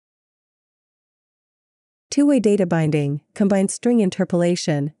Two-way databinding combines string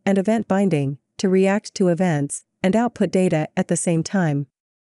interpolation and event binding to react to events and output data at the same time.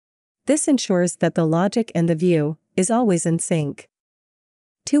 This ensures that the logic and the view is always in sync.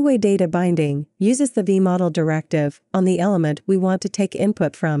 Two-way data binding uses the vModel directive on the element we want to take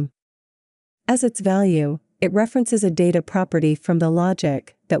input from. As its value, it references a data property from the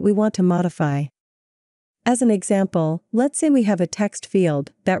logic that we want to modify. As an example, let's say we have a text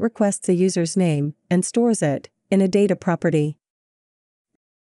field that requests a user's name and stores it in a data property.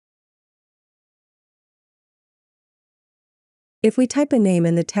 If we type a name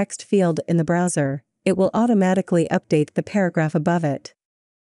in the text field in the browser, it will automatically update the paragraph above it.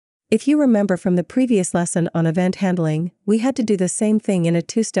 If you remember from the previous lesson on event handling, we had to do the same thing in a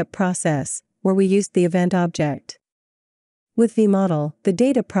two-step process, where we used the event object. With vModel, the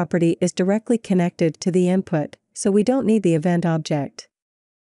data property is directly connected to the input, so we don't need the event object.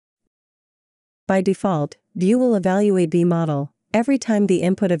 By default, Vue will evaluate vModel every time the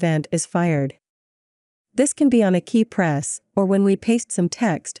input event is fired. This can be on a key press, or when we paste some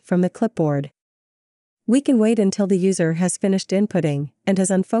text from the clipboard. We can wait until the user has finished inputting and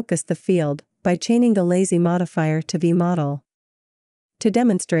has unfocused the field by chaining the lazy modifier to vModel. To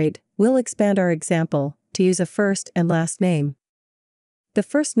demonstrate, we'll expand our example to use a first and last name. The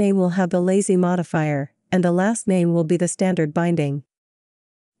first name will have the lazy modifier, and the last name will be the standard binding.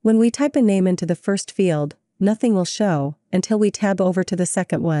 When we type a name into the first field, nothing will show until we tab over to the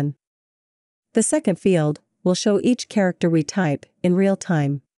second one. The second field will show each character we type in real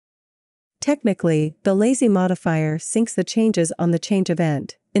time. Technically, the lazy modifier syncs the changes on the change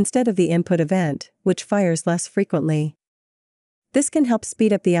event, instead of the input event, which fires less frequently. This can help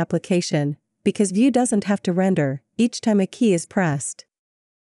speed up the application, because Vue doesn't have to render each time a key is pressed.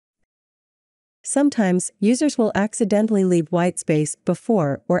 Sometimes, users will accidentally leave whitespace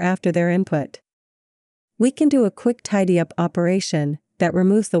before or after their input. We can do a quick tidy-up operation that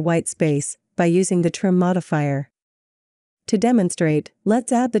removes the whitespace by using the trim modifier. To demonstrate,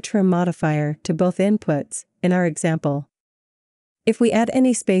 let's add the trim modifier to both inputs in our example. If we add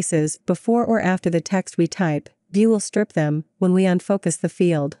any spaces before or after the text we type, Vue will strip them when we unfocus the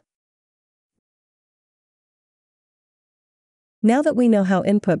field. Now that we know how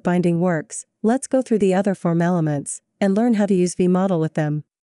input binding works, let's go through the other form elements and learn how to use vModel with them.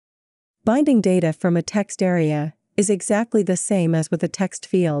 Binding data from a text area is exactly the same as with a text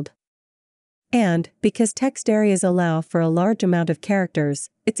field. And, because Textareas allow for a large amount of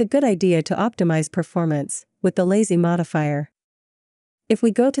characters, it's a good idea to optimize performance with the lazy modifier. If we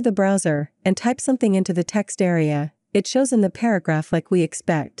go to the browser and type something into the text area, it shows in the paragraph like we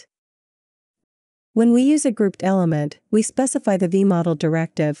expect. When we use a grouped element, we specify the vModel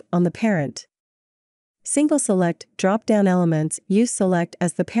directive on the parent. Single select drop-down elements use select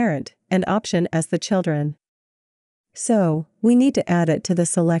as the parent and option as the children. So, we need to add it to the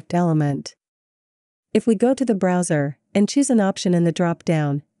select element. If we go to the browser and choose an option in the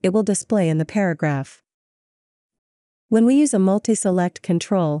drop-down, it will display in the paragraph. When we use a multi-select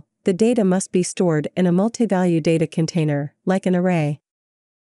control, the data must be stored in a multi-value data container, like an array.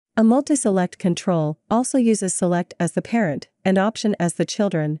 A multi-select control also uses select as the parent and option as the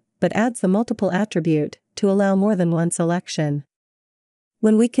children, but adds the multiple attribute to allow more than one selection.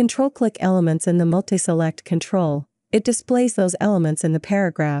 When we control-click elements in the multi-select control, it displays those elements in the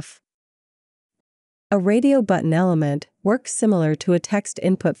paragraph. A radio button element works similar to a text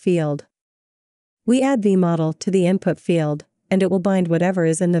input field. We add vModel to the input field, and it will bind whatever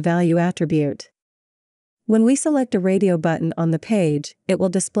is in the value attribute. When we select a radio button on the page, it will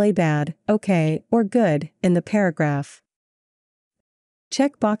display bad, okay, or good in the paragraph.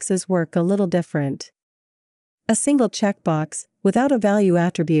 Checkboxes work a little different. A single checkbox, without a value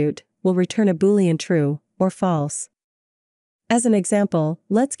attribute, will return a Boolean true or false. As an example,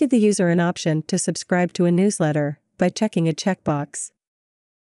 let's give the user an option to subscribe to a newsletter by checking a checkbox.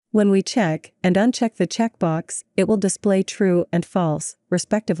 When we check and uncheck the checkbox, it will display true and false,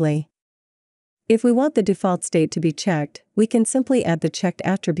 respectively. If we want the default state to be checked, we can simply add the checked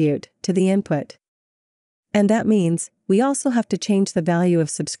attribute to the input. And that means, we also have to change the value of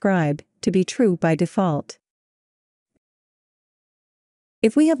subscribe to be true by default.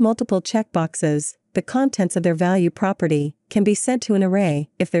 If we have multiple checkboxes, the contents of their value property can be sent to an array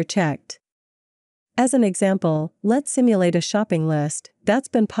if they're checked. As an example, let's simulate a shopping list that's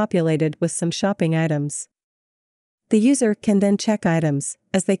been populated with some shopping items. The user can then check items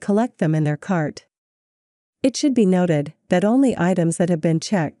as they collect them in their cart. It should be noted that only items that have been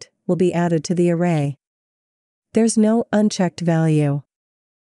checked will be added to the array. There's no unchecked value.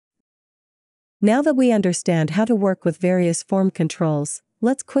 Now that we understand how to work with various form controls,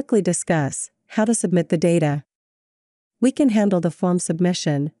 let's quickly discuss how to submit the data. We can handle the form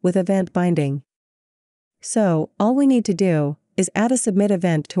submission with event binding. So, all we need to do is add a submit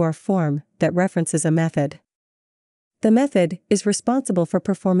event to our form that references a method. The method is responsible for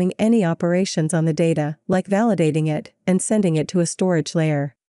performing any operations on the data, like validating it and sending it to a storage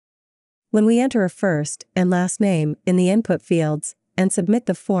layer. When we enter a first and last name in the input fields and submit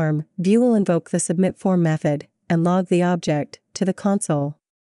the form, Vue will invoke the submit form method and log the object to the console.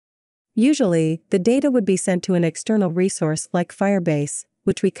 Usually, the data would be sent to an external resource like Firebase,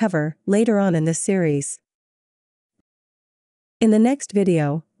 which we cover later on in this series. In the next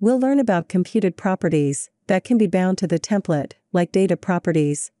video, we'll learn about computed properties that can be bound to the template, like data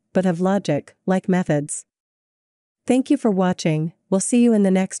properties, but have logic, like methods. Thank you for watching. We'll see you in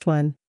the next one.